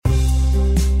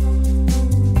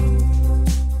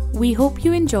We hope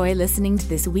you enjoy listening to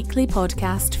this weekly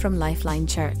podcast from Lifeline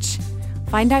Church.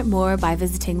 Find out more by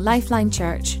visiting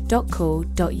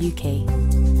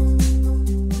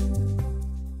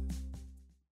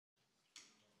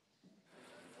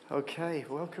lifelinechurch.co.uk. Okay,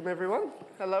 welcome everyone.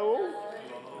 Hello all.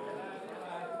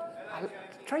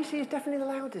 Tracy is definitely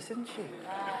the loudest, isn't she?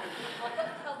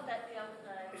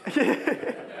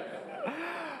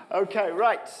 Okay,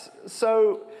 right.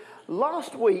 So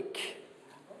last week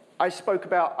I spoke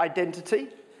about identity,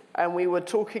 and we were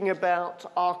talking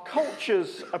about our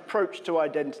culture's approach to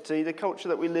identity. The culture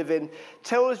that we live in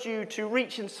tells you to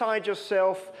reach inside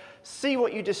yourself, see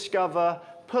what you discover,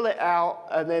 pull it out,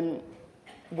 and then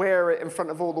wear it in front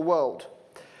of all the world.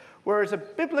 Whereas a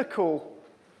biblical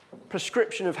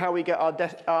prescription of how we get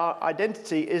our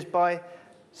identity is by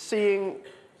seeing,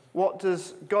 what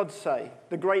does God say?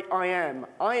 The great I am.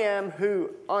 I am who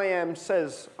I am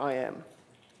says I am.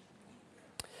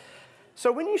 So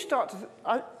when you start to...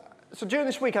 So during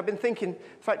this week I've been thinking, in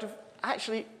fact,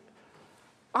 actually,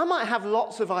 I might have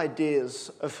lots of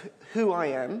ideas of who I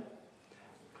am.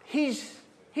 He's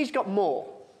got more.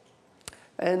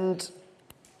 And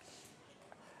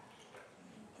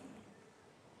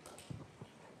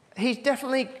he's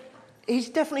definitely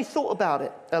thought about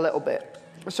it a little bit.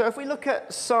 So if we look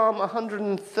at Psalm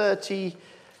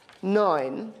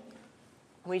 139,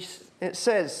 it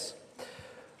says,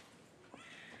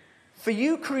 "For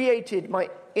you created my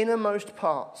innermost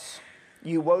parts.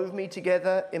 You wove me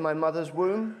together in my mother's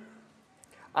womb.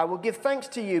 I will give thanks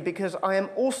to you because I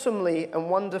am awesomely and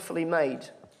wonderfully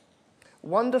made.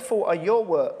 Wonderful are your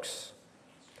works,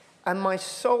 and my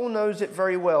soul knows it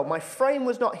very well. My frame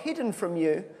was not hidden from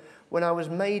you when I was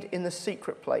made in the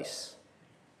secret place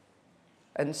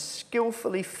and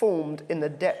skillfully formed in the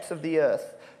depths of the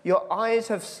earth. Your eyes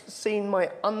have seen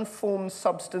my unformed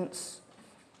substance,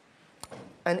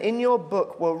 and in your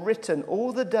book were written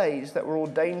all the days that were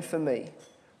ordained for me,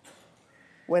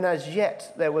 when as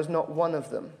yet there was not one of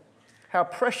them. How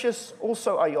precious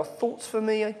also are your thoughts for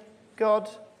me, God.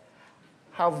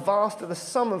 How vast are the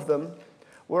sum of them.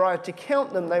 Were I to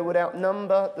count them, they would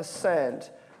outnumber the sand.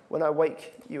 When I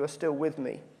wake, you are still with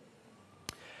me."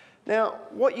 Now,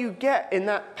 what you get in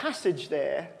that passage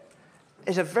there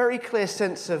is a very clear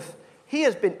sense of, he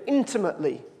has been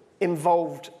intimately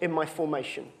involved in my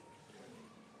formation.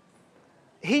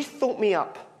 He's thought me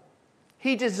up.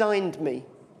 He designed me.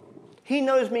 He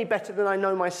knows me better than I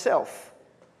know myself.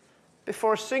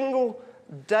 Before a single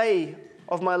day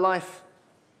of my life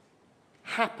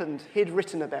happened, he'd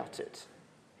written about it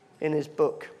in his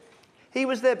book. He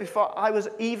was there before I was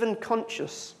even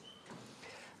conscious.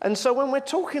 And so when we're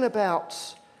talking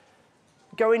about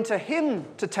going to him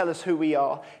to tell us who we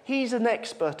are, he's an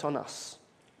expert on us,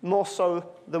 more so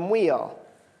than we are.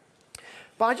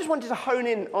 But I just wanted to hone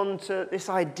in onto this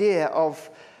idea of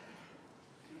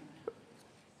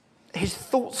his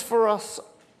thoughts for us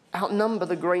outnumber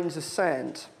the grains of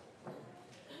sand.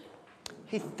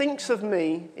 He thinks of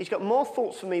me, he's got more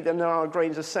thoughts for me than there are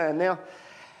grains of sand. Now,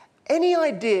 any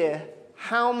idea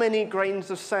how many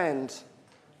grains of sand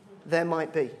there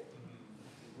might be?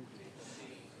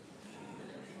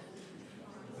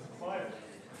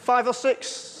 5 or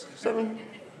 6, 7?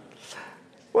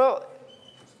 Well,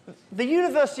 the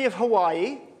University of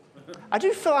Hawaii, I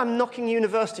do feel I'm knocking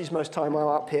universities most time I'm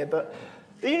up here, but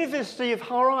the University of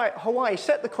Hawaii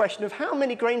set the question of how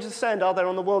many grains of sand are there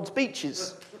on the world's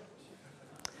beaches?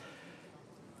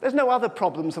 There's no other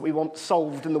problems that we want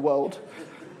solved in the world.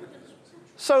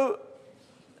 So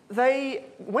they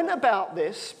went about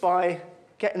this by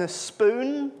getting a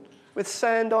spoon with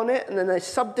sand on it, and then they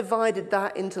subdivided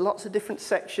that into lots of different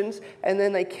sections, and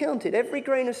then they counted every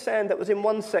grain of sand that was in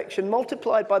one section,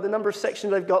 multiplied by the number of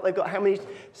sections they've got how many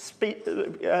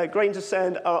grains of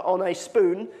sand are on a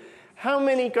spoon, how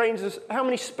many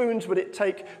spoons would it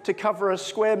take to cover a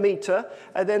square meter,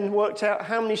 and then worked out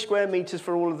how many square meters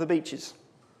for all of the beaches.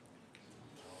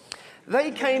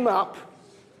 They came up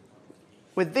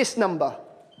with this number: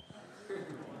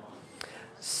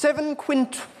 7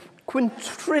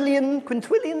 quintillion,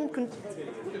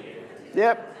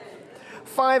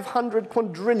 500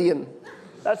 quadrillion.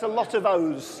 That's a lot of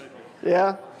O's,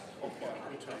 yeah?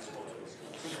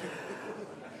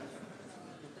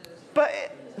 But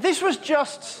this was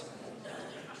just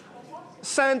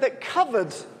sand that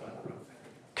covered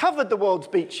the world's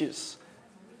beaches.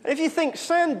 And if you think,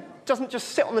 sand doesn't just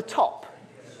sit on the top.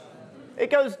 It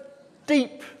goes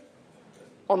deep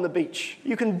on the beach.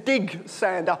 You can dig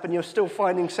sand up and you're still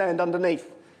finding sand underneath.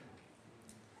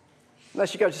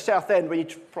 Unless you go to Southend where you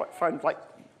find like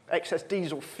excess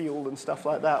diesel fuel and stuff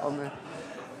like that on there.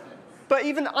 But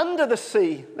even under the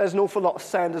sea, there's an awful lot of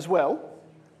sand as well.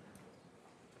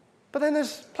 But then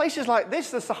there's places like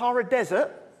this, the Sahara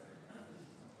Desert,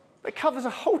 that covers a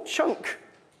whole chunk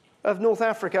of North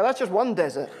Africa. That's just one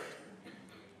desert.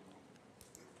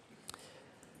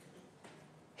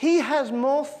 He has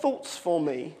more thoughts for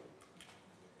me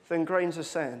than grains of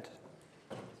sand.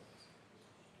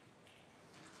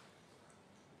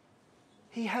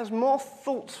 He has more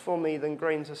thoughts for me than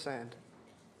grains of sand.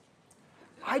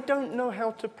 I don't know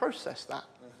how to process that.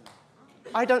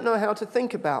 I don't know how to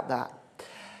think about that.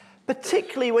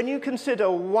 Particularly when you consider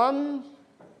one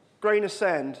grain of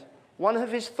sand, one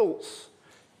of his thoughts,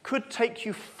 could take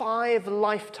you 5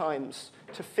 lifetimes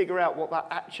to figure out what that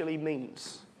actually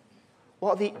means.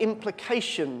 What are the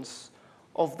implications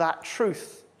of that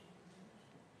truth?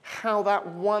 How that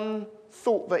one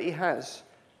thought that he has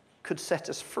could set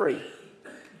us free.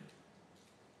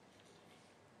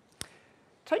 It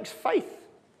takes faith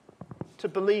to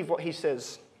believe what he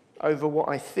says over what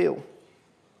I feel.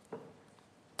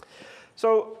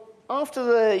 So after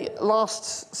the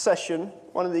last session,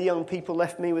 one of the young people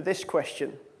left me with this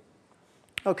question.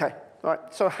 Okay, all right,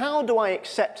 so how do I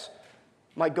accept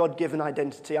my God-given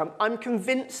identity? I'm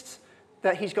convinced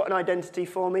that he's got an identity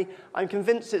for me. I'm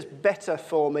convinced it's better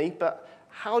for me, but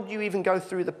how do you even go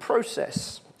through the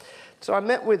process? So I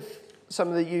met with some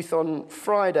of the youth on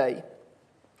Friday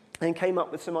and came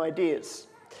up with some ideas.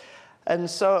 And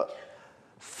so,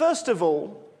 first of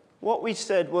all, what we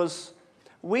said was,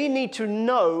 we need to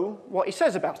know what he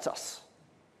says about us.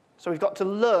 So we've got to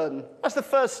learn. That's the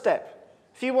first step.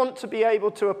 If you want to be able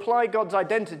to apply God's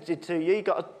identity to you, you've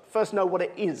got to first know what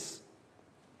it is.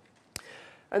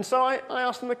 And so I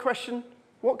asked them the question,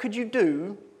 what could you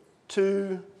do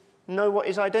to know what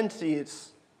his identity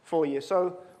is for you?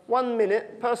 So 1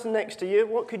 minute, person next to you,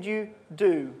 what could you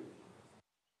do?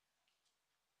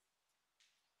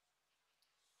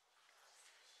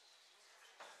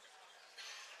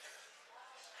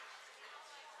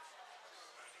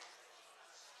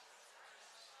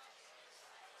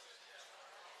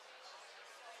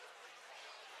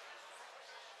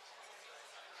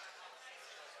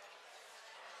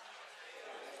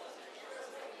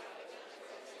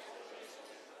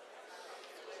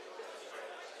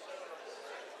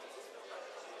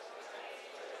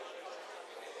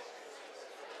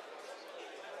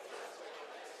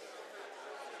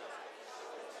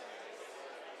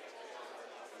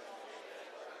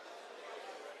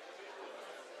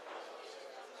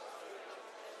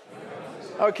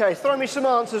 Okay, throw me some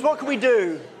answers. What could we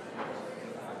do?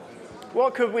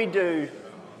 What could we do?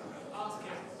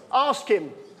 Ask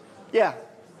him. Yeah.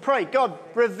 Pray, God,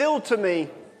 reveal to me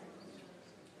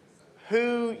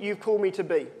who you've called me to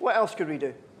be. What else could we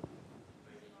do?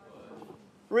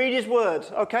 Read his word,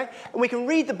 okay? And we can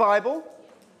read the Bible.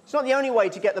 It's not the only way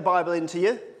to get the Bible into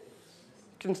you. You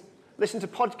can listen to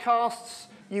podcasts.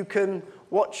 You can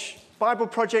watch Bible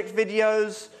Project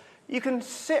videos. You can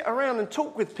sit around and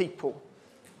talk with people.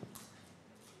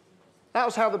 That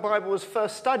was how the Bible was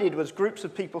first studied, was groups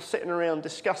of people sitting around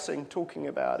discussing, talking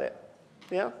about it.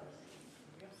 Yeah?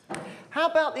 How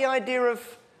about the idea of,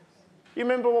 you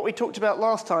remember what we talked about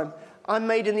last time? I'm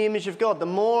made in the image of God. The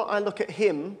more I look at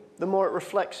him, the more it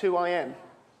reflects who I am.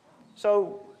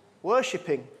 So,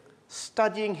 worshipping,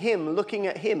 studying him, looking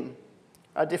at him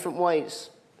are different ways.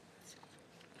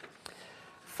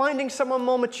 Finding someone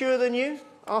more mature than you,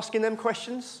 asking them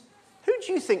questions. Who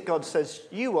do you think God says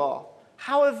you are?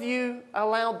 How have you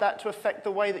allowed that to affect the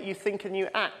way that you think and you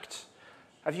act?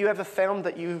 Have you ever found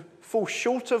that you fall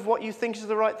short of what you think is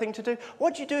the right thing to do?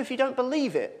 What do you do if you don't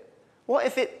believe it? What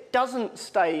if it doesn't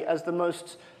stay as the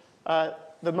most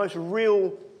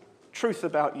real truth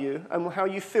about you and how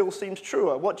you feel seems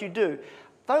truer? What do you do?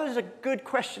 Those are good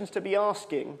questions to be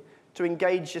asking to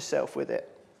engage yourself with it.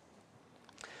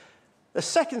 The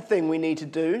second thing we need to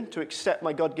do to accept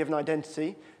my God-given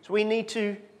identity is we need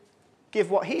to give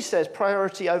what he says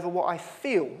priority over what I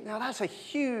feel. Now, that's a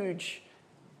huge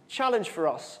challenge for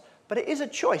us, but it is a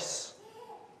choice.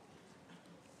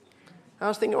 I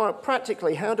was thinking, all right,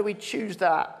 practically, how do we choose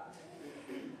that?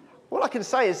 All I can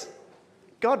say is,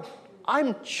 God,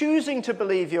 I'm choosing to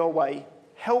believe your way.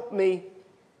 Help me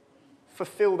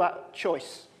fulfill that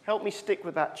choice. Help me stick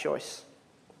with that choice.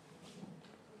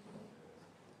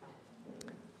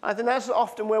 I think that's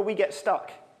often where we get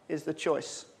stuck, is the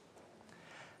choice.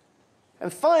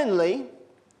 And finally,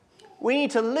 we need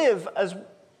to live as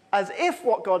if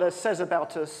what God says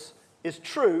about us is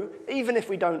true, even if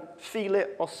we don't feel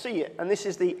it or see it. And this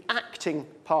is the acting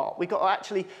part. We've got to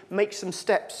actually make some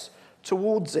steps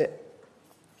towards it.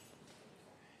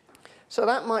 So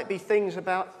that might be things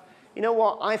about, you know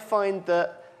what, I find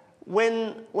that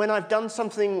when I've done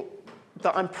something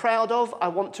that I'm proud of, I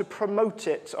want to promote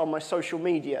it on my social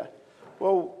media.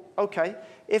 well, okay.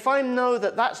 If I know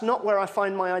that that's not where I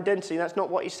find my identity, that's not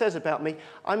what he says about me,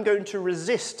 I'm going to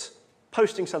resist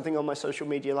posting something on my social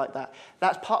media like that.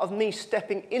 That's part of me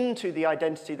stepping into the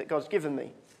identity that God's given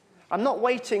me. I'm not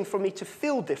waiting for me to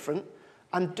feel different.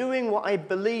 I'm doing what I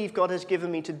believe God has given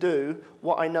me to do,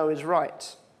 what I know is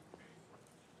right.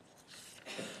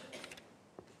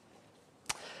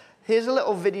 Here's a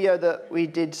little video that we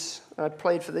did. I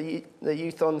played for the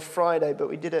youth on Friday, but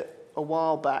we did it a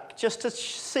while back, just to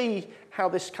see how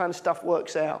this kind of stuff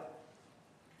works out.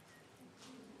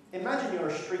 Imagine you're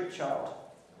a street child.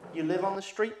 You live on the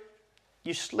street,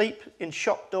 you sleep in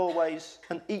shop doorways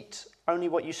and eat only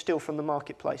what you steal from the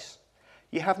marketplace.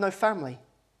 You have no family.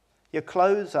 Your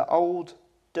clothes are old,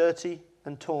 dirty,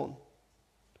 and torn.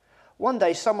 One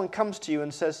day someone comes to you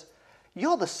and says,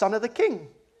 "You're the son of the king."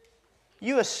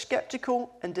 You are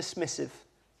skeptical and dismissive.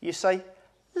 You say,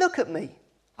 "Look at me.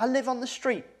 I live on the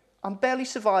street. I'm barely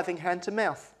surviving hand to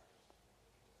mouth."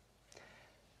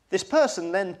 This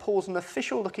person then pulls an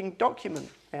official-looking document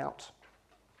out.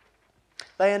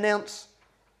 They announce,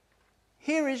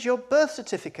 "Here is your birth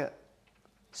certificate.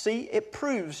 See, it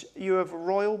proves you have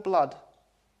royal blood."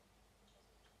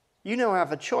 You now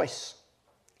have a choice.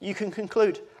 You can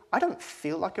conclude, "I don't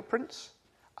feel like a prince.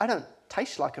 I don't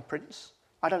taste like a prince.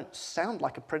 I don't sound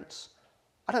like a prince.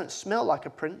 I don't smell like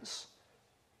a prince.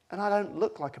 And I don't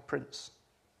look like a prince."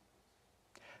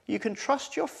 You can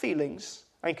trust your feelings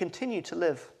and continue to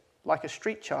live like a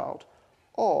street child,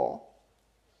 or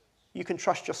you can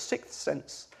trust your sixth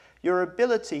sense, your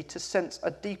ability to sense a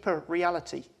deeper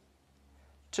reality,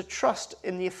 to trust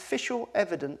in the official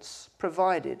evidence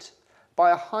provided by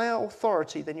a higher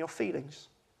authority than your feelings.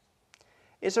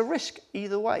 It's a risk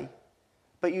either way,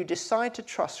 but you decide to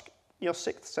trust your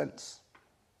sixth sense.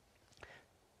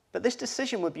 But this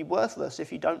decision would be worthless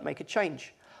if you don't make a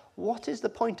change. What is the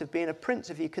point of being a prince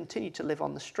if you continue to live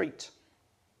on the street?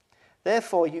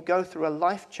 Therefore, you go through a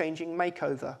life-changing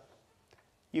makeover.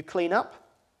 You clean up.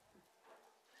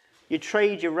 You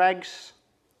trade your rags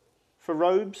for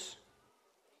robes.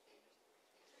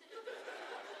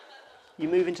 You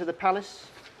move into the palace.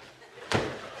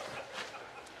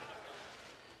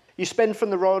 You spend from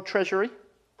the royal treasury.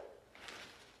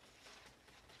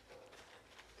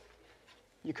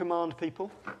 You command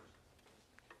people.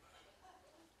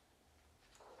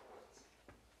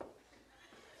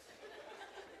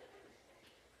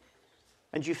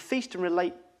 And you feast and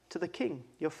relate to the king,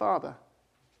 your father.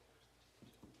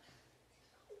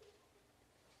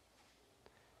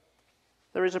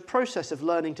 There is a process of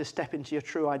learning to step into your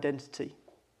true identity.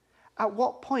 At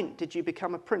what point did you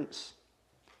become a prince?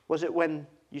 Was it when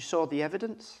you saw the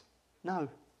evidence? No.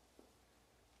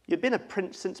 You've been a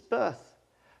prince since birth,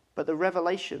 but the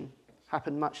revelation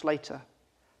happened much later.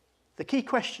 The key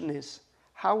question is,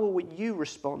 how will you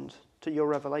respond to your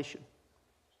revelation?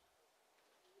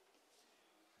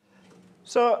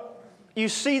 So you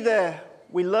see there,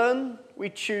 we learn, we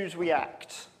choose, we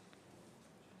act.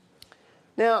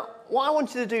 Now, what I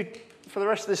want you to do for the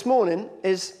rest of this morning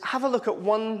is have a look at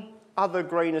one other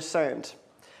grain of sand.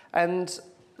 And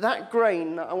that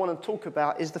grain that I want to talk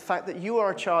about is the fact that you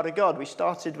are a child of God. We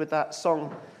started with that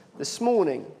song this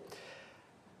morning.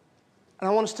 And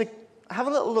I want us to have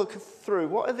a little look through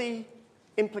what are the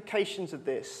implications of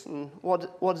this and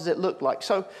what does it look like.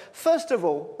 So first of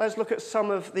all, let's look at some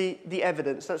of the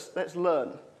evidence. Let's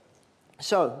learn.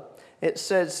 So it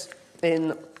says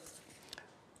in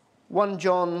 1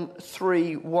 John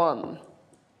 3:1,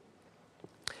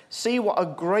 "See what a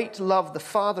great love the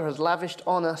Father has lavished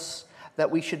on us, that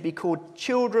we should be called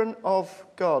children of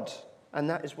God." And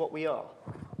that is what we are.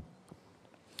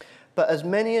 "But as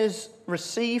many as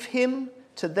receive him,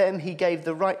 to them he gave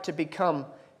the right to become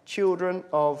children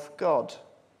of God.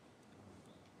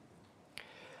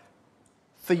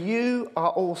 For you are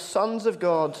all sons of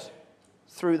God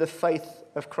through the faith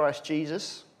of Christ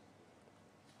Jesus.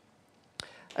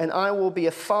 And I will be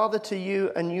a father to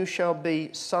you, and you shall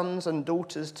be sons and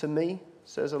daughters to me,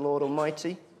 says the Lord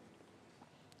Almighty.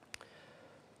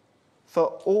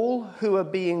 For all who are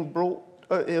being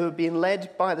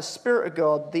led by the Spirit of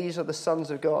God, these are the sons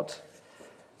of God."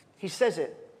 He says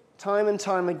it time and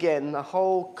time again. The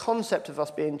whole concept of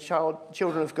us being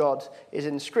children of God is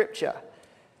in Scripture.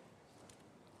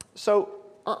 So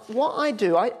what I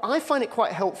do, I find it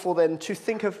quite helpful then to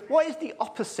think of what is the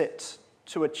opposite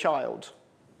to a child.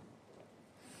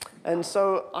 And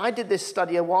so I did this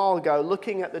study a while ago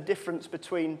looking at the difference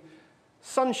between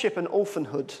sonship and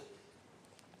orphanhood.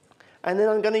 And then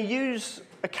I'm going to use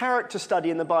a character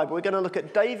study in the Bible. We're going to look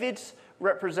at David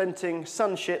representing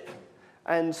sonship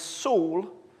and Saul,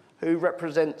 who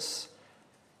represents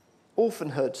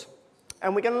orphanhood.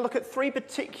 And we're going to look at three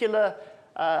particular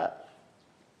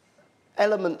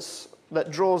elements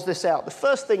that draws this out. The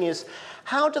first thing is,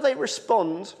 how do they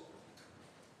respond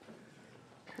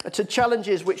to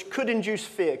challenges which could induce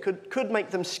fear, could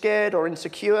make them scared or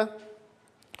insecure?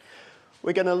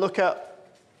 We're going to look at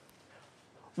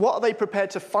what are they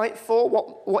prepared to fight for,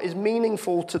 what is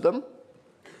meaningful to them,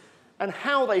 and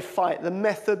how they fight, the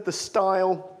method, the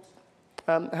style,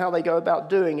 how they go about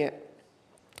doing it.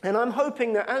 And I'm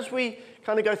hoping that as we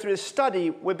kind of go through this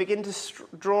study, we begin to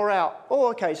draw out,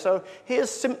 so here's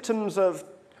symptoms of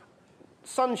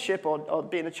sonship or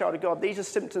being a child of God. These are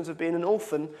symptoms of being an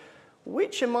orphan.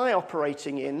 Which am I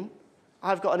operating in?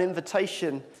 I've got an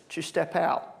invitation to step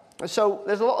out. So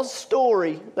there's a lot of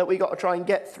story that we've got to try and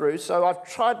get through. So I've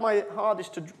tried my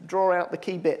hardest to draw out the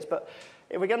key bits. But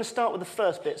we're going to start with the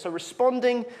first bit. So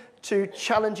responding to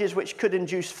challenges which could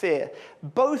induce fear.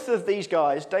 Both of these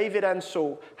guys, David and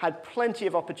Saul, had plenty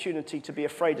of opportunity to be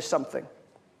afraid of something.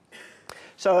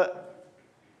 So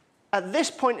at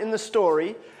this point in the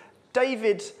story,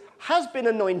 David has been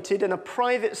anointed in a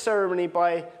private ceremony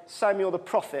by Samuel the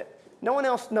prophet. No one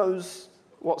else knows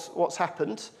what's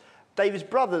happened. David's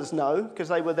brothers know, because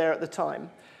they were there at the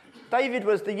time. David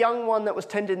was the young one that was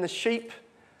tending the sheep.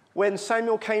 When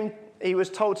Samuel came, he was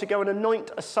told to go and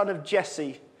anoint a son of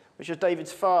Jesse, which was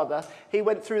David's father. He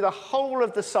went through the whole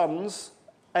of the sons,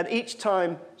 and each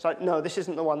time it's like, no, this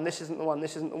isn't the one, this isn't the one,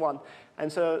 this isn't the one.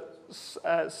 And so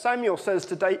Samuel says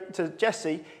to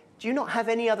Jesse, do you not have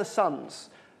any other sons?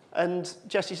 And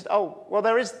Jesse said,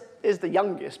 there is the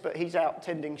youngest, but he's out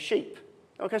tending sheep.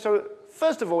 Okay, so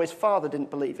first of all, his father didn't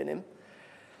believe in him.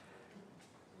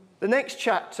 The next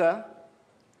chapter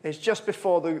is just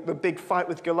before the big fight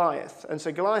with Goliath. And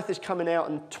so Goliath is coming out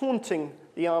and taunting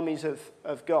the armies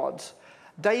of God.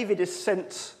 David is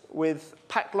sent with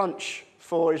packed lunch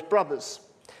for his brothers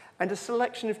and a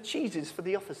selection of cheeses for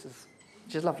the officers,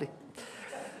 which is lovely.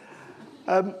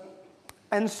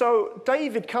 And so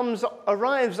David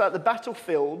arrives at the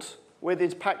battlefield with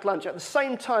his packed lunch at the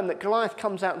same time that Goliath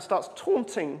comes out and starts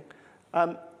taunting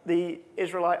the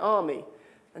Israelite army.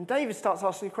 And David starts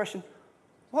asking the question,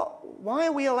 why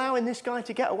are we allowing this guy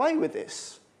to get away with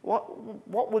this?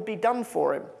 What would be done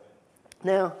for him?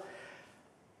 Now,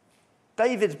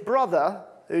 David's brother,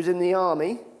 who's in the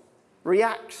army,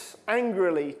 reacts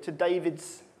angrily to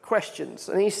David's questions.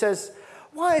 And he says,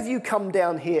 why have you come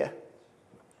down here?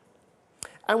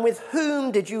 And with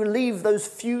whom did you leave those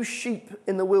few sheep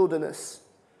in the wilderness?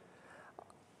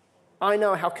 I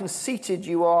know how conceited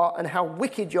you are and how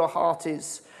wicked your heart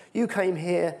is. You came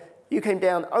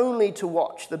down only to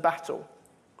watch the battle.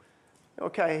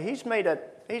 Okay, he's made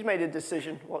a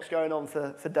decision, what's going on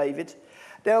for David.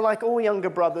 Now, like all younger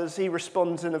brothers, he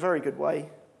responds in a very good way.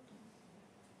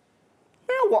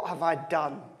 Now, what have I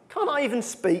done? Can't I even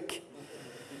speak?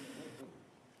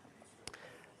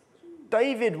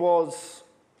 David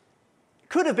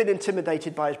could have been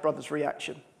intimidated by his brother's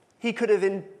reaction. He could have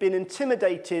been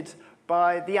intimidated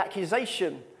by the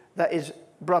accusation that his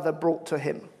brother brought to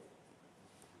him.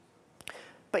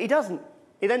 But he doesn't.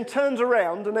 He then turns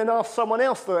around and then asks someone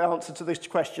else the answer to this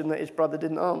question that his brother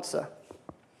didn't answer.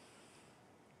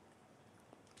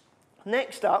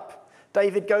 Next up,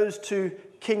 David goes to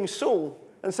King Saul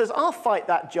and says, I'll fight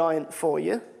that giant for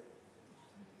you.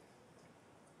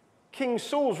 King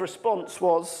Saul's response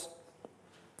was,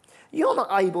 you're not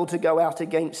able to go out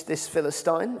against this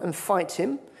Philistine and fight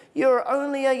him. You're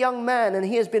only a young man, and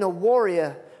he has been a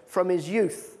warrior from his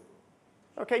youth.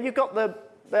 Okay, you've got the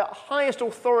highest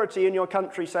authority in your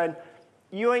country saying,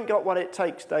 you ain't got what it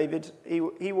takes, David. He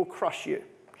will crush you.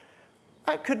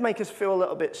 That could make us feel a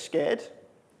little bit scared.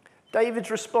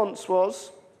 David's response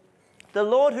was, the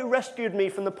Lord who rescued me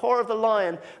from the paw of the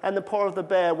lion and the paw of the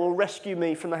bear will rescue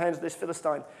me from the hands of this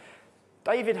Philistine.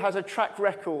 David has a track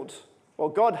record. Well,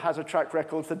 God has a track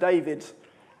record for David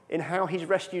in how he's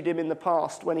rescued him in the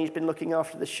past when he's been looking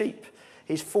after the sheep.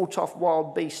 He's fought off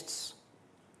wild beasts.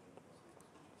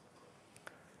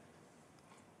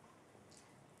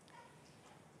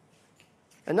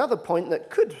 Another point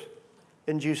that could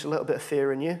induce a little bit of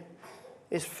fear in you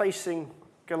is facing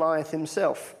Goliath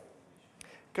himself.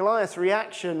 Goliath's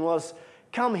reaction was,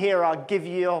 come here, I'll give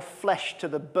you your flesh to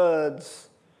the birds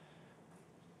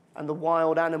and the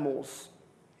wild animals.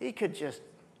 He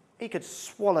could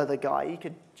swallow the guy. He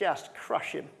could just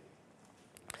crush him.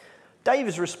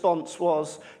 David's response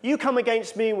was, you come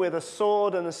against me with a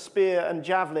sword and a spear and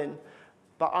javelin,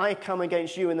 but I come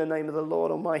against you in the name of the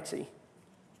Lord Almighty.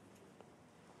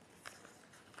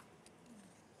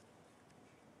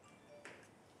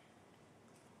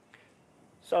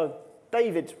 So,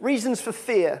 David, reasons for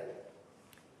fear.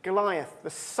 Goliath, the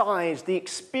size, the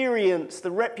experience,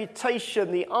 the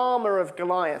reputation, the armor of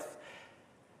Goliath.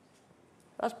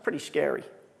 That's pretty scary.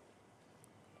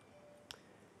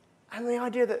 And the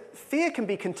idea that fear can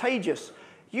be contagious.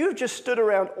 You've just stood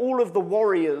around all of the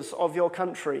warriors of your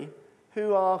country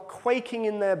who are quaking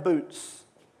in their boots.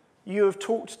 You have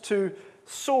talked to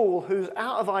Saul, who's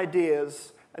out of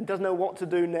ideas and doesn't know what to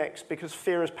do next because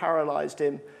fear has paralyzed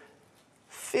him.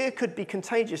 Fear could be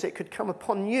contagious. It could come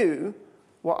upon you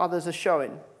what others are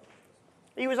showing.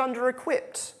 He was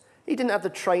under-equipped. He didn't have the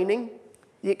training,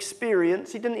 the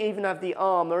experience. He didn't even have the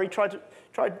armor.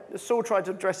 Saul tried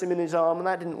to dress him in his armor, and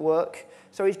that didn't work.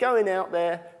 So he's going out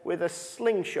there with a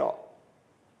slingshot.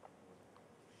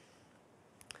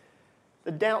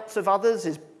 The doubts of others,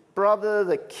 his brother,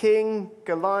 the king,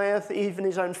 Goliath, even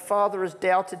his own father has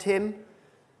doubted him.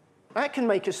 That can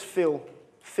make us feel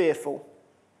fearful.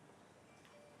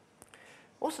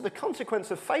 Also, the consequence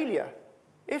of failure.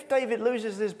 If David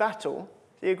loses this battle,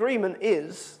 the agreement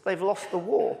is they've lost the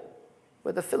war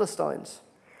with the Philistines.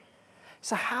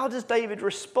 So how does David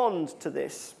respond to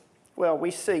this? Well,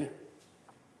 we see.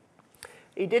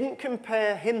 He didn't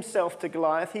compare himself to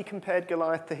Goliath. He compared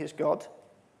Goliath to his God.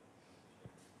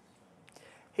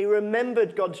 He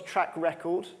remembered God's track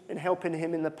record in helping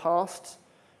him in the past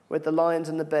with the lions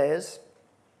and the bears.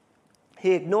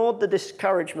 He ignored the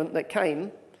discouragement that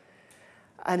came,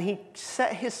 and he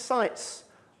set his sights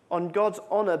on God's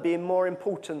honor being more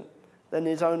important than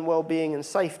his own well-being and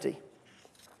safety.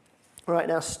 Right,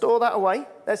 now store that away.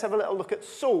 Let's have a little look at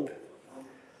Saul.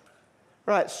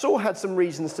 Right, Saul had some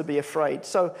reasons to be afraid.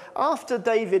 So after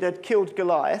David had killed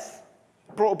Goliath,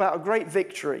 brought about a great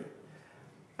victory,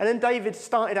 and then David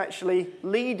started actually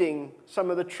leading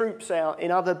some of the troops out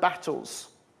in other battles.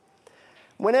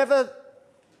 Whatever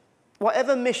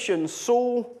mission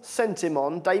Saul sent him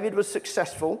on, David was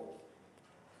successful.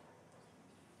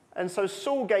 And so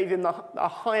Saul gave him a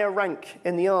higher rank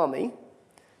in the army.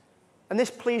 And this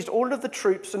pleased all of the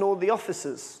troops and all the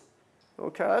officers.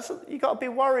 Okay, you've got to be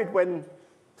worried when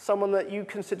someone that you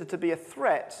consider to be a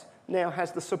threat now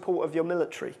has the support of your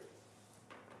military.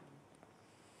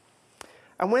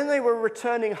 And when they were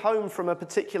returning home from a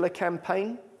particular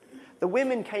campaign, the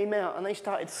women came out and they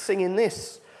started singing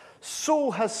this. Saul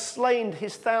has slain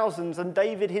his thousands and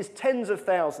David his tens of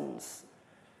thousands.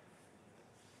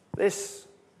 This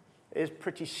is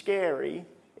pretty scary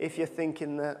if you're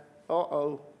thinking that,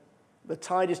 the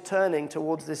tide is turning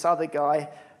towards this other guy.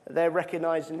 They're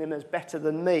recognizing him as better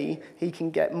than me. He can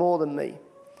get more than me.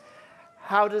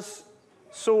 How does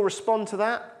Saul respond to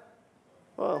that?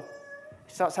 Well,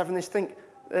 he starts having this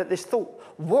thought,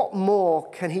 what more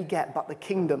can he get but the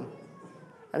kingdom?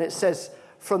 And it says,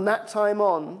 from that time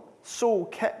on, Saul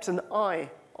kept an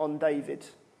eye on David,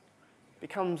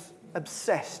 becomes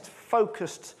obsessed,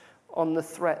 focused on the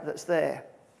threat that's there.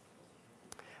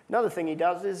 Another thing he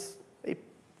does is he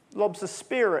lobs a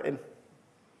spear at him.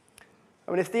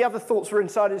 I mean, if the other thoughts were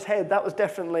inside his head, that was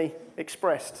definitely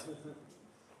expressed.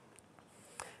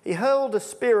 He hurled a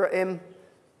spear at him,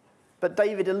 but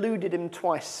David eluded him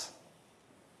twice.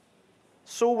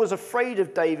 Saul was afraid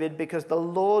of David because the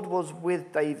Lord was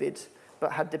with David,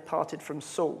 but had departed from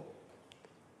Saul.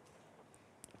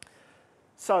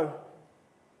 So,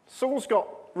 Saul's got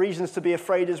reasons to be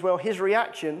afraid as well. His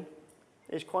reaction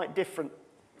is quite different.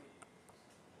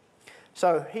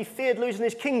 So, he feared losing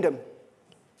his kingdom.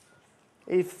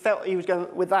 He felt he was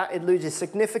going, with that, he'd lose his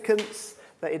significance,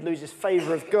 that he'd lose his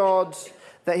favor of God,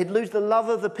 that he'd lose the love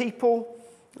of the people,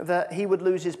 that he would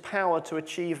lose his power to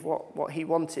achieve what he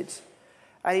wanted.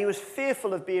 And he was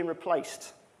fearful of being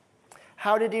replaced.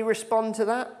 How did he respond to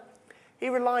that? He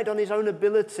relied on his own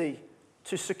ability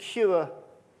to secure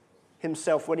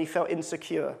himself when he felt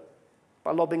insecure,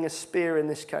 by lobbing a spear in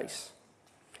this case.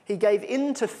 He gave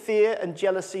in to fear and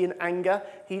jealousy and anger.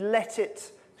 He let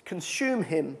it consume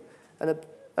him,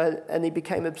 and he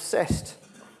became obsessed.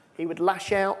 He would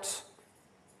lash out.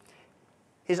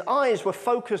 His eyes were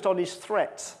focused on his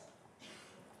threat.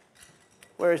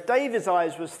 Whereas David's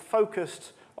eyes was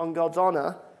focused on God's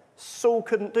honor, Saul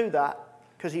couldn't do that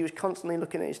because he was constantly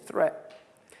looking at his threat.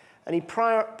 And he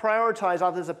prioritized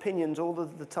others' opinions all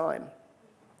of the time.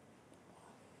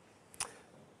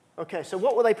 Okay, so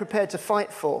what were they prepared to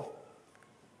fight for?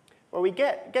 Well, we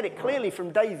get it clearly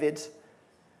from David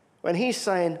when he's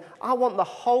saying, I want the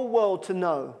whole world to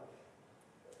know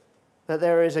that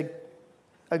there is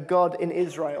a God in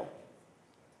Israel.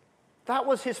 That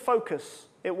was his focus.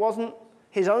 It wasn't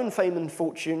his own fame and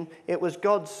fortune. It was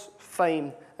God's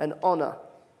fame and honor.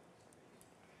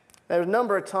 There are a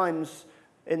number of times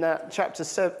in that chapter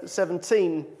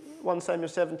 17, 1 Samuel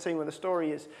 17, where the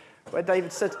story is, where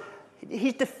David said,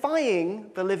 He's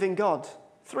defying the living God.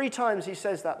 3 times he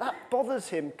says that. That bothers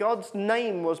him. God's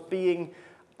name was being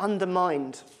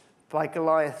undermined by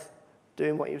Goliath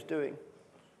doing what he was doing.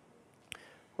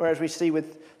 Whereas we see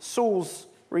with Saul's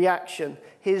reaction,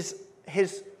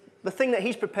 the thing that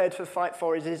he's prepared to fight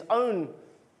for is his own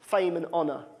fame and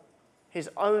honor, his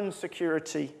own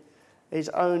security, his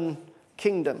own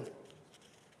kingdom.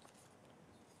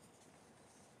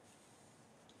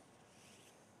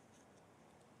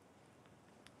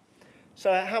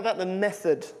 So how about the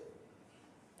method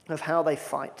of how they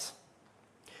fight?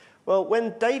 Well,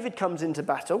 when David comes into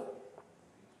battle,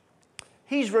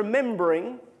 he's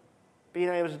remembering being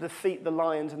able to defeat the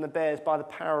lions and the bears by the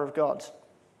power of God.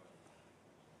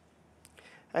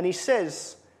 And he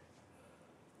says,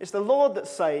 it's the Lord that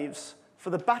saves,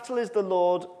 for the battle is the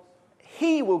Lord.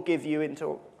 He will give you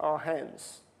into our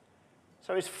hands.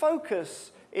 So his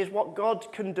focus is what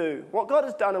God can do, what God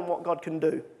has done and what God can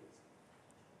do.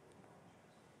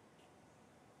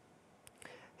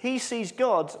 He sees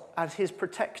God as his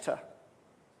protector.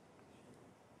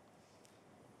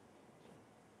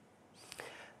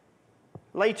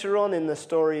 Later on in the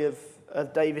story of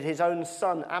David, his own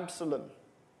son Absalom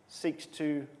seeks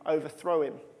to overthrow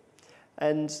him.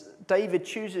 And David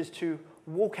chooses to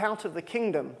walk out of the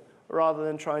kingdom rather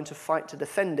than trying to fight to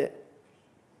defend it.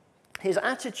 His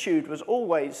attitude was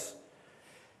always,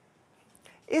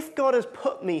 if God has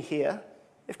put me here,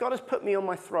 if God has put me on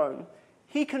my throne,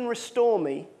 he can restore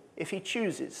me if he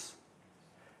chooses.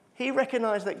 He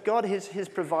recognized that God is his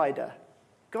provider.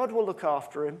 God will look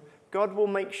after him. God will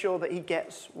make sure that he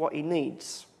gets what he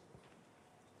needs.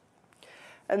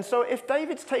 And so if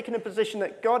David's taken a position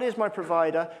that God is my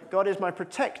provider, God is my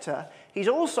protector, he's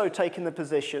also taken the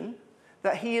position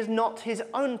that he is not his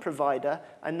own provider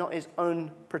and not his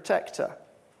own protector.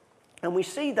 And we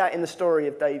see that in the story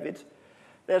of David.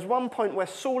 There's one point where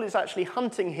Saul is actually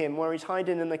hunting him, where he's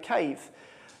hiding in a cave.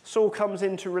 Saul comes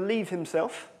in to relieve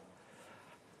himself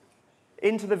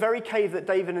into the very cave that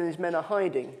David and his men are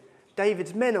hiding.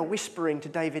 David's men are whispering to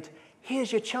David,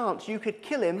 here's your chance, you could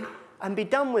kill him and be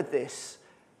done with this.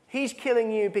 He's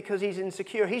killing you because he's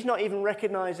insecure. He's not even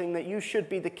recognizing that you should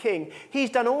be the king. He's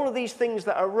done all of these things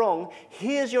that are wrong.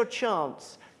 Here's your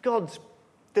chance. God's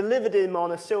delivered him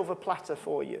on a silver platter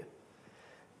for you.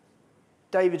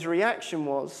 David's reaction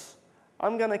was,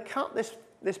 I'm going to cut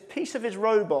this piece of his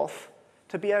robe off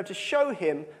to be able to show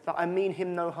him that I mean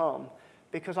him no harm,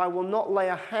 because I will not lay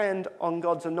a hand on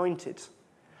God's anointed.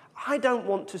 I don't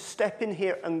want to step in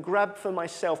here and grab for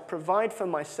myself, provide for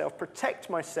myself, protect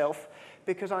myself,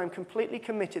 because I am completely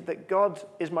committed that God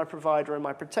is my provider and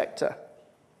my protector.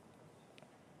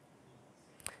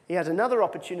 He has another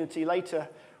opportunity later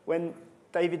when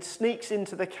David sneaks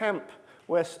into the camp,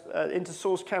 into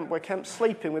Saul's camp, where Camp's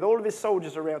sleeping with all of his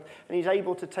soldiers around, and he's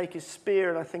able to take his spear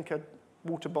and I think a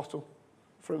water bottle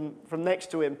from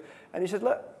next to him. And he said,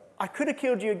 look, I could have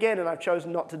killed you again and I've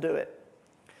chosen not to do it.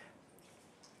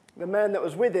 The man that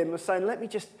was with him was saying, let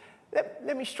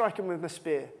me strike him with my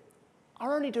spear.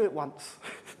 I'll only do it once.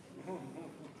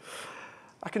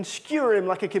 I can skewer him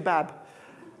like a kebab.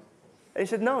 And he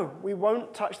said, no, we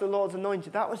won't touch the Lord's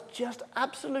anointed. That was just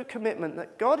absolute commitment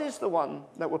that God is the one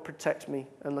that will protect me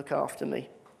and look after me.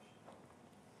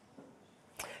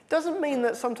 Doesn't mean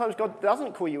that sometimes God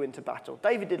doesn't call you into battle.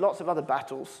 David did lots of other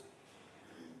battles.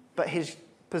 But his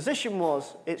position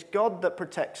was, it's God that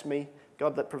protects me,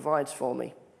 God that provides for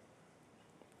me.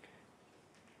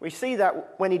 We see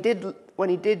that when he did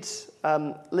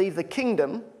leave the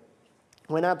kingdom,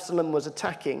 when Absalom was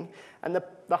attacking, and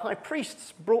the high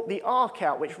priests brought the ark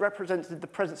out, which represented the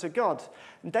presence of God.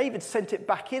 And David sent it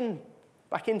back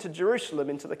into Jerusalem,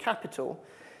 into the capital,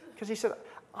 because he said,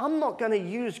 I'm not going to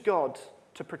use God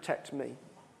to protect me.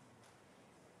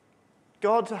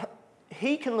 God,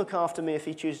 he can look after me if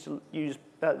he chooses to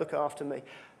look after me.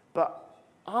 But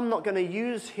I'm not going to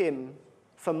use him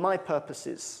for my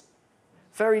purposes.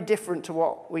 Very different to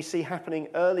what we see happening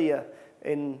earlier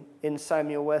in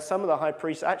Samuel, where some of the high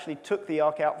priests actually took the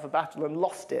ark out for battle and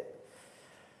lost it.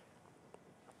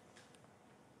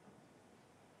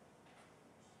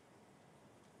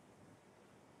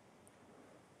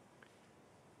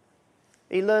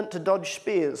 He learnt to dodge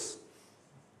spears,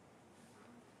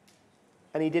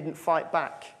 and he didn't fight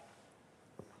back.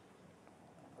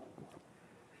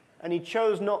 And he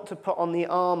chose not to put on the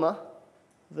armor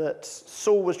that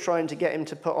Saul was trying to get him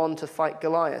to put on to fight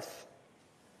Goliath.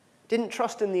 Didn't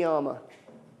trust in the armor.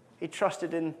 He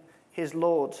trusted in his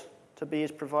Lord to be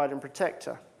his provider and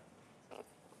protector.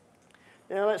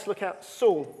 Now let's look at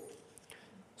Saul.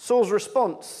 Saul's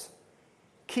response,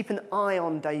 keep an eye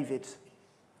on David.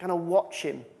 Going to watch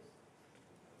him.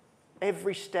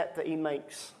 every step that he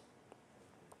makes.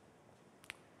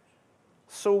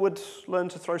 Saul would learn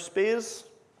to throw spears,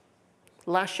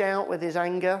 lash out with his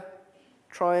anger,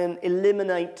 try and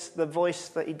eliminate the voice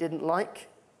that he didn't like.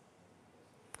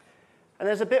 And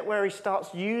there's a bit where he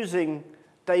starts using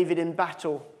David in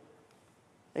battle.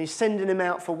 And he's sending him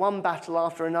out for one battle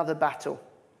after another battle.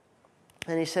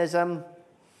 And he says,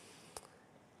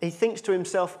 he thinks to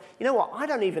himself, you know what, I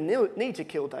don't even need to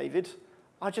kill David.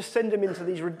 I just send him into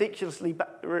these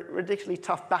ridiculously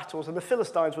tough battles and the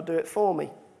Philistines will do it for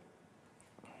me.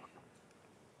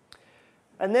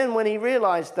 And then when he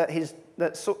realized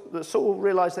that Saul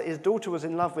realized that his daughter was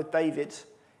in love with David,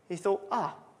 he thought,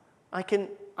 I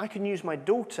can use my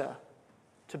daughter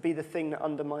to be the thing that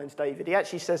undermines David. He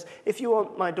actually says, if you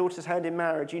want my daughter's hand in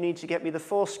marriage, you need to get me the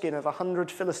foreskin of 100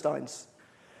 Philistines.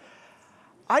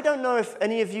 I don't know if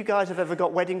any of you guys have ever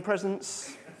got wedding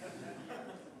presents.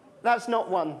 That's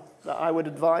not one that I would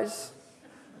advise.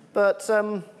 But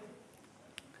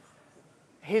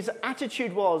his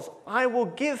attitude was, I will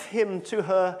give him to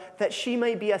her that she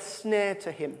may be a snare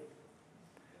to him.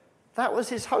 That was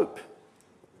his hope.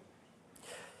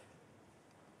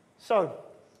 So,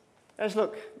 let's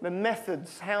look the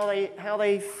methods, how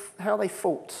they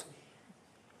fought.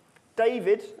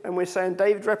 David, and we're saying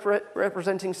David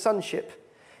representing sonship,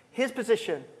 his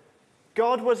position,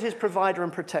 God was his provider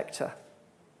and protector,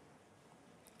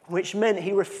 which meant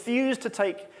he refused to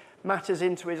take matters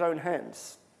into his own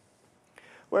hands.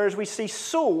 Whereas we see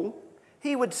Saul,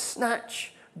 he would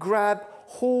snatch, grab,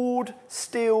 hoard,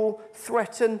 steal,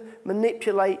 threaten,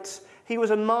 manipulate. He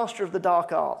was a master of the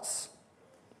dark arts.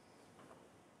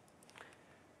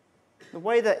 The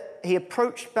way that he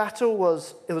approached battle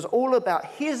was all about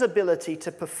his ability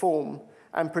to perform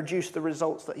and produce the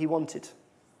results that he wanted.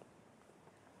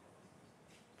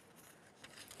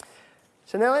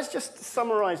 So now let's just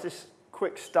summarize this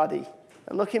quick study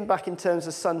and looking back in terms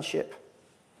of sonship.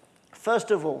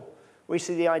 First of all, we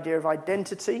see the idea of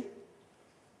identity.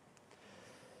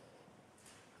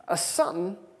 A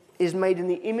son is made in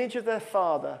the image of their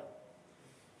father.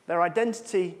 Their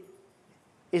identity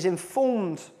is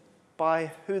informed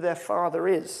by who their father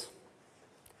is.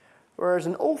 Whereas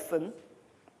an orphan,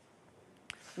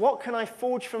 what can I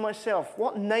forge for myself?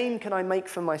 What name can I make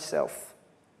for myself?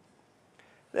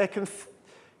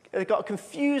 They've got a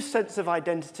confused sense of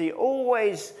identity,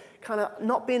 always kind of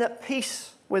not being at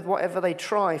peace with whatever they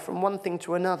try from one thing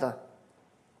to another.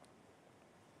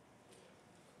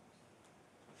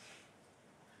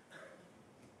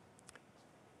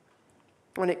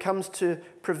 When it comes to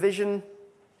provision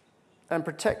and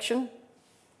protection,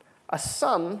 a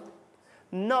son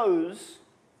knows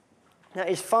that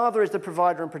his father is the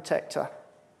provider and protector.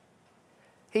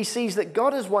 He sees that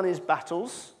God has won his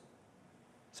battles,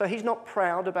 so he's not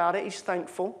proud about it, he's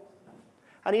thankful.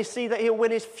 And he sees that he'll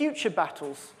win his future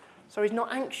battles, so he's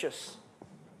not anxious.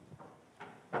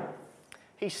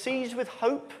 He sees with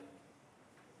hope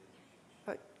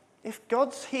that if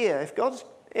God's here,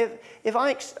 if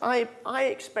I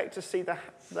expect to see the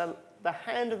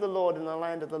hand of the Lord in the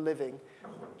land of the living,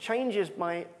 changes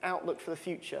my outlook for the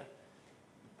future.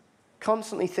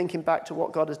 Constantly thinking back to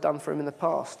what God has done for him in the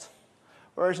past.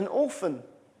 Whereas an orphan,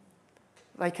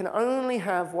 they can only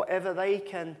have whatever they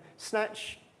can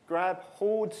snatch, grab,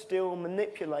 hoard, steal,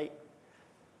 manipulate,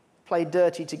 play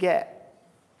dirty to get.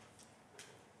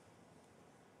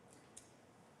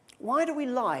 Why do we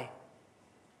lie?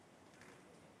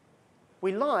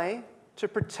 We lie to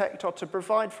protect or to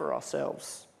provide for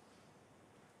ourselves.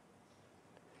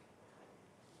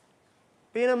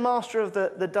 Being a master of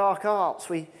the dark arts,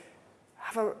 we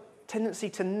have a tendency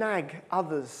to nag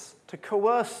others, to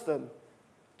coerce them,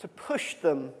 to push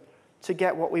them to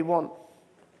get what we want.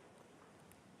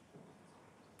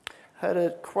 I heard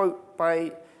a quote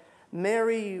by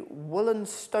Mary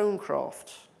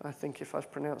Wollstonecraft, I think if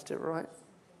I've pronounced it right.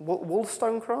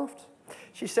 Wollstonecraft?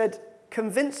 She said,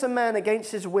 "Convince a man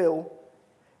against his will,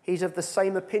 he's of the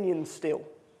same opinion still."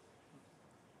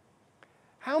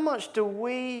 How much do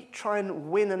we try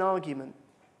and win an argument?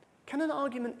 Can an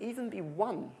argument even be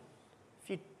won?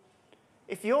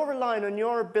 If you're relying on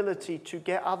your ability to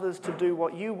get others to do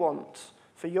what you want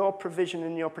for your provision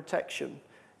and your protection,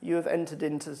 you have entered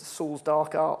into Saul's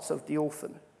dark arts of the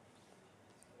orphan.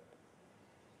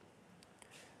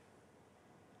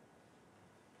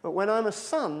 But when I'm a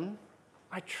son,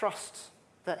 I trust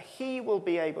that he will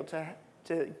be able to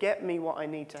get me what I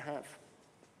need to have.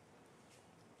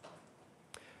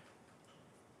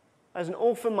 As an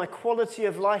orphan, my quality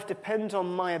of life depends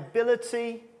on my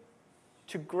ability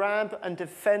to grab and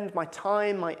defend my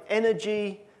time, my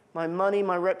energy, my money,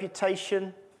 my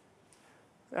reputation.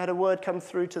 I had a word come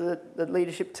through to the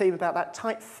leadership team about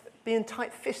that being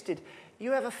tight-fisted.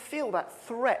 You ever feel that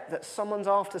threat that someone's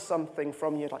after something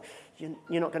from you, like,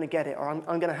 you're not going to get it, or I'm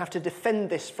going to have to defend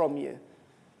this from you?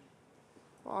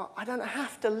 Well, I don't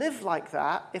have to live like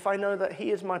that if I know that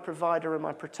he is my provider and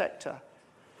my protector.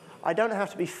 I don't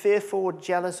have to be fearful or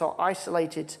jealous or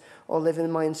isolated or live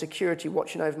in my insecurity,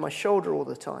 watching over my shoulder all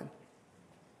the time.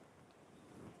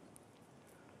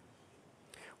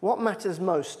 What matters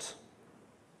most?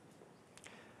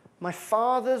 My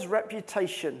Father's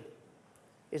reputation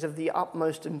is of the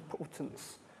utmost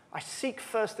importance. I seek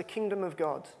first the kingdom of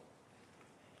God.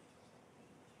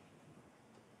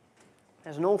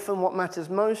 As an orphan, what matters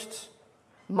most?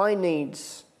 My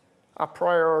needs are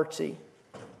priority.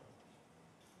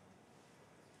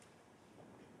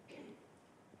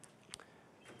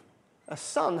 A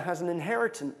son has an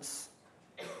inheritance.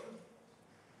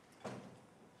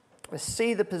 Let's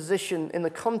see the position in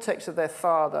the context of their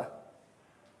father.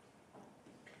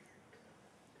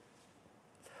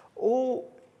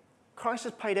 Christ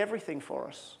has paid everything for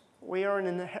us. We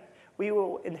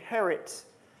will inherit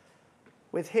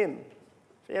with him.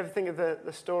 If you ever think of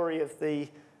the story of the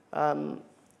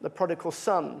prodigal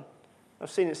son, I've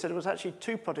seen it said it was actually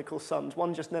 2 prodigal sons.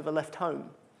 One just never left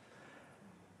home.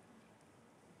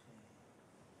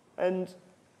 And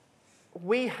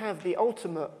we have the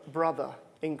ultimate brother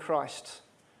in Christ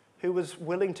who was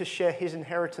willing to share his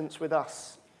inheritance with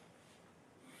us.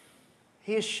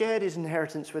 He has shared his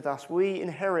inheritance with us. We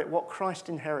inherit what Christ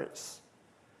inherits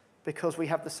because we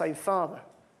have the same Father.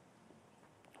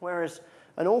 Whereas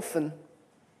an orphan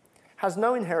has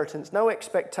no inheritance, no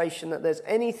expectation that there's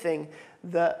anything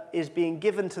that is being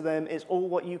given to them is all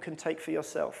what you can take for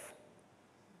yourself.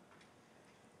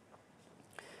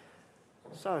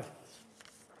 So,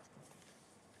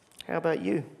 how about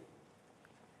you?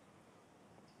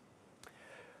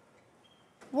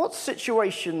 What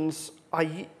situations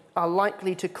are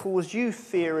likely to cause you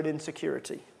fear and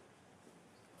insecurity?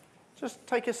 Just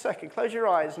take a second, close your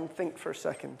eyes and think for a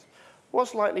second.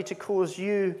 What's likely to cause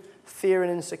you fear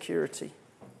and insecurity?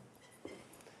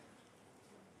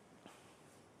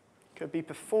 Could be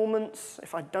performance.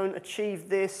 If I don't achieve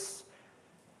this,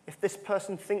 if this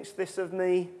person thinks this of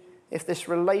me, if this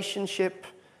relationship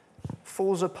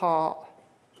falls apart,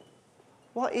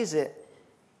 what is it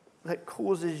that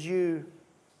causes your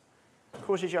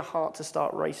heart to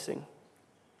start racing?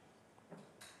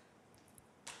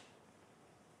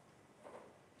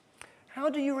 How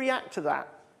do you react to that?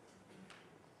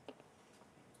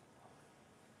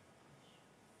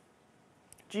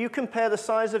 Do you compare the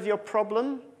size of your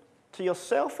problem to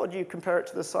yourself, or do you compare it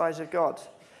to the size of God?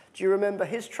 Do you remember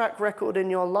his track record in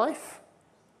your life?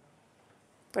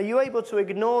 Are you able to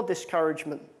ignore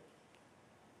discouragement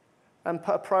and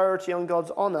put a priority on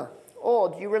God's honor? Or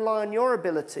do you rely on your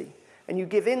ability and you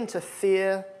give in to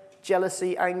fear,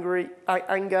 jealousy, anger,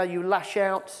 you lash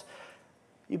out,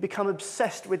 you become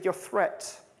obsessed with your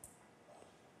threat?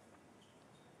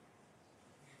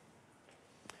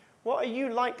 What are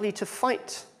you likely to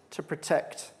fight to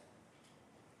protect?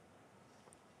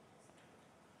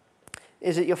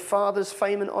 Is it your Father's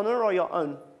fame and honor or your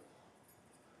own?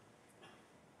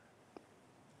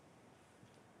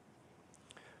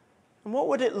 And what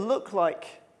would it look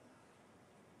like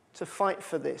to fight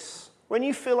for this? When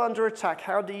you feel under attack,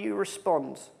 how do you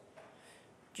respond?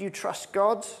 Do you trust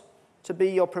God to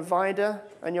be your provider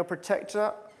and your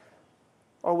protector?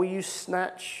 Or will you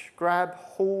snatch, grab,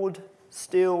 hoard,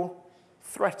 steal,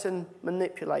 threaten,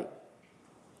 manipulate?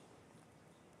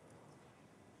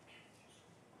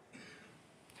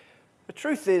 The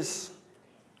truth is,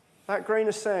 that grain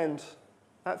of sand,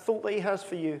 that thought that he has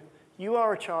for you, you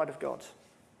are a child of God.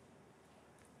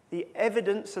 The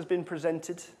evidence has been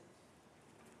presented.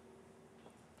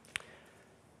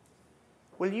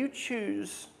 Will you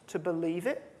choose to believe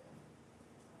it?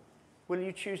 Will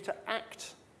you choose to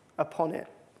act upon it?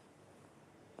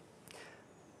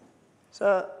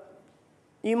 So,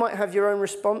 you might have your own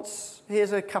response.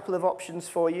 Here's a couple of options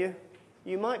for you.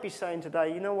 You might be saying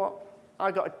today, you know what?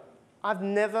 I've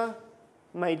never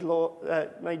made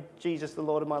Jesus the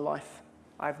Lord of my life.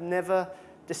 I've never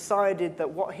decided that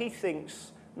what he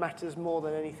thinks matters more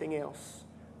than anything else.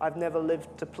 I've never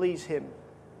lived to please him.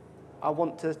 I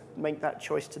want to make that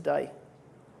choice today.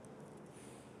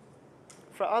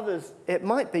 For others, it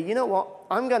might be, you know what?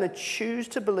 I'm going to choose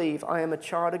to believe I am a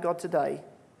child of God today,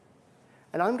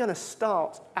 and I'm going to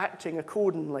start acting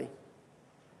accordingly.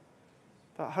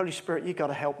 But Holy Spirit, you've got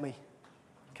to help me.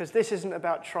 Because this isn't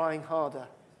about trying harder.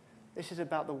 This is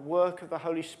about the work of the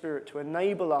Holy Spirit to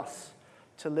enable us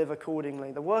to live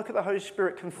accordingly. The work of the Holy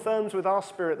Spirit confirms with our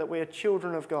spirit that we are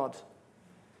children of God.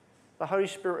 The Holy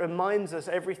Spirit reminds us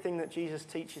everything that Jesus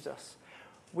teaches us.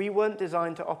 We weren't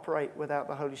designed to operate without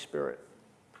the Holy Spirit.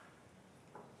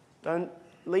 Don't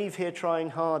leave here trying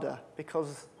harder,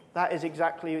 because that is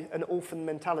exactly an orphan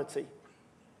mentality.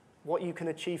 What you can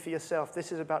achieve for yourself.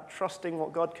 This is about trusting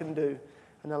what God can do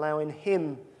and allowing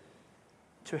Him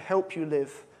to help you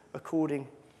live according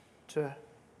to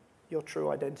your true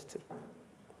identity.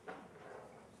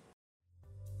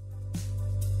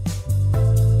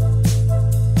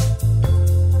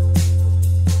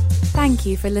 Thank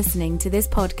you for listening to this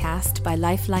podcast by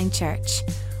Lifeline Church.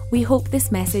 We hope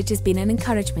this message has been an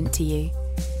encouragement to you.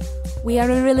 We are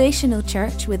a relational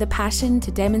church with a passion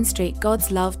to demonstrate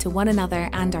God's love to one another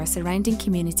and our surrounding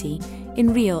community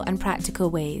in real and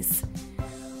practical ways.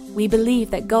 We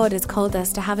believe that God has called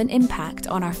us to have an impact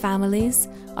on our families,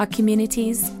 our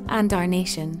communities, and our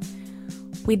nation.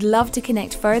 We'd love to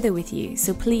connect further with you,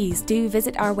 so please do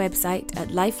visit our website at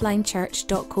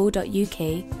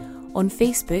lifelinechurch.co.uk, on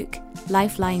Facebook,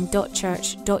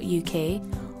 lifeline.church.uk,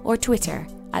 or Twitter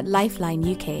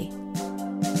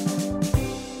 @LifelineUK.